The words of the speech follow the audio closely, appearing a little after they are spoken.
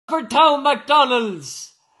for town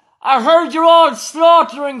McDonnells. I heard you're all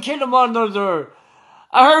slaughtering, killing one another.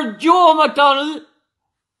 I heard Joe McDonnell,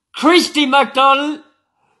 Christy McDonnell,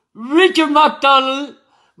 Richard McDonnell,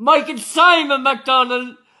 Michael Simon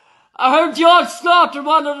McDonnell. I heard you all slaughter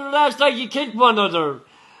one another last night, you killed one another.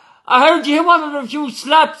 I heard you hit one another a few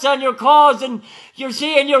slaps on your cause and you're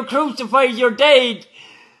saying you're crucified, you're dead.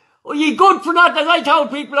 Oh, ye good for nothing, I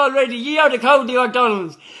told people already, ye are the cowardly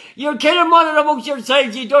McDonnells. You're killing one another amongst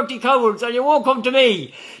yourselves, ye dirty cowards, and you won't come to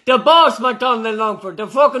me. The boss McDonnell in Longford, the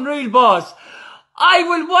fucking real boss. I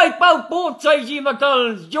will wipe out both sides, ye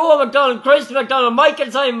McDonnells. Joe McDonnell, Chris McDonnell,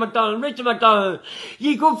 Michael Simon McDonnell, Richard McDonnell.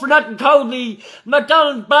 Ye good for nothing cowardly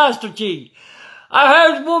McDonnell bastard, ye. I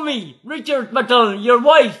heard Wummy, Richard McDonnell, your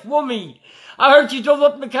wife, Wummy. I heard you drove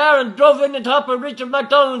up in the car and drove in the top of Richard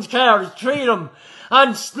McDonnell's cars, three of them,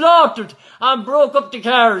 and slaughtered and broke up the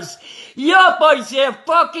cars. Yup, I say,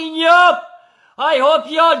 fucking yup. I hope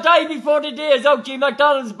you all die before the day is out, ye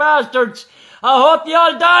McDonnell's bastards. I hope you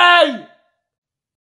all die.